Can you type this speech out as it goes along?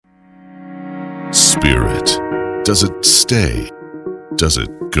spirit? Does it stay? Does it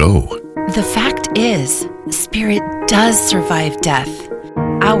go? The fact is, spirit does survive death.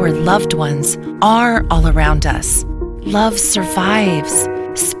 Our loved ones are all around us. Love survives.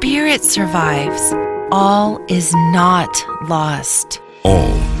 Spirit survives. All is not lost.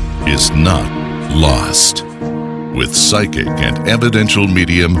 All is not lost. With psychic and evidential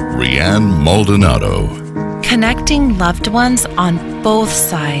medium Rianne Maldonado. Connecting loved ones on both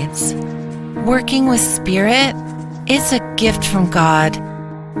sides. Working with spirit is a gift from God,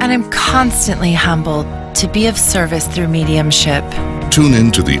 and I'm constantly humbled to be of service through mediumship. Tune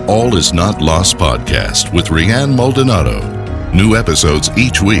in to the All Is Not Lost podcast with Rianne Maldonado. New episodes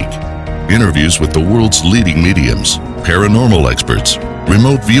each week. Interviews with the world's leading mediums, paranormal experts,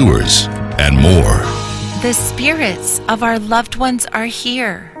 remote viewers, and more. The spirits of our loved ones are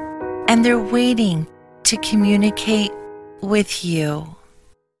here, and they're waiting to communicate with you.